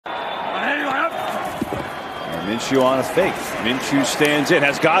Minshew on a fake. Minshew stands in,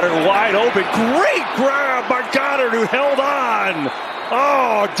 has Goddard wide open. Great grab by Goddard, who held on.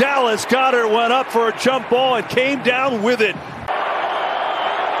 Oh, Dallas Goddard went up for a jump ball and came down with it.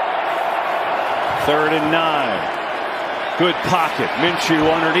 3rd and 9. Good pocket.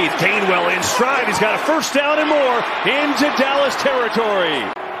 Minshew underneath. Gainwell in stride. He's got a first down and more into Dallas territory.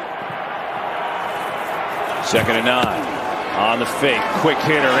 2nd and 9. On the fake, quick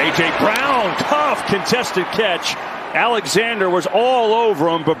hitter, A.J. Brown, tough contested catch. Alexander was all over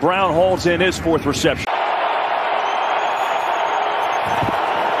him, but Brown holds in his 4th reception.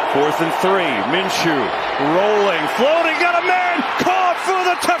 4th and 3, Minshew rolling, floating, got a man, caught for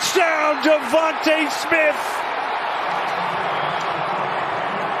the touchdown, Devontae Smith.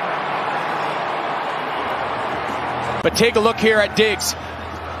 But take a look here at Diggs.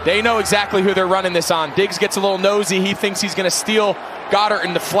 They know exactly who they're running this on. Diggs gets a little nosy. He thinks he's going to steal Goddard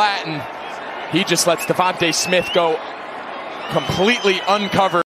in the flat, and he just lets Devontae Smith go completely uncovered.